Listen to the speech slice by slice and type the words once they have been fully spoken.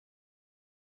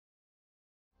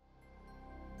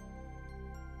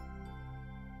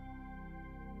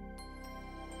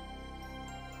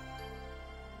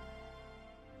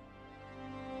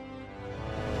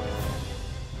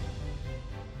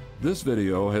This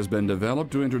video has been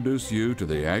developed to introduce you to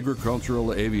the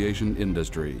agricultural aviation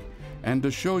industry and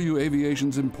to show you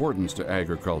aviation's importance to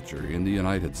agriculture in the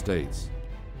United States.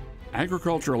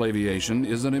 Agricultural aviation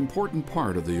is an important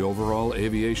part of the overall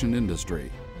aviation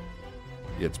industry.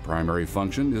 Its primary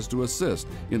function is to assist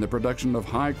in the production of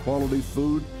high-quality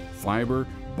food, fiber,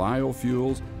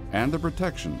 biofuels, and the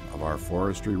protection of our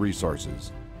forestry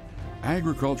resources.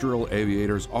 Agricultural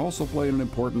aviators also play an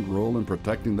important role in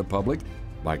protecting the public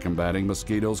by combating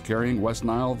mosquitoes carrying West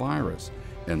Nile Virus,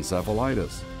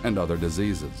 encephalitis, and other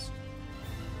diseases.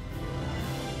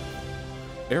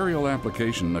 Aerial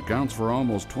application accounts for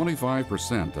almost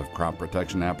 25% of crop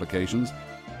protection applications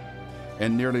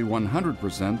and nearly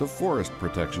 100% of forest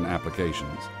protection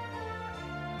applications.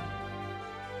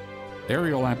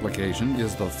 Aerial application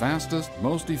is the fastest,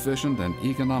 most efficient, and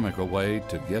economical way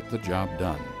to get the job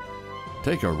done.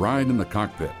 Take a ride in the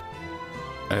cockpit.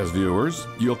 As viewers,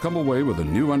 you'll come away with a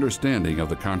new understanding of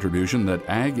the contribution that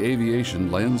ag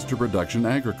aviation lends to production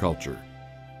agriculture.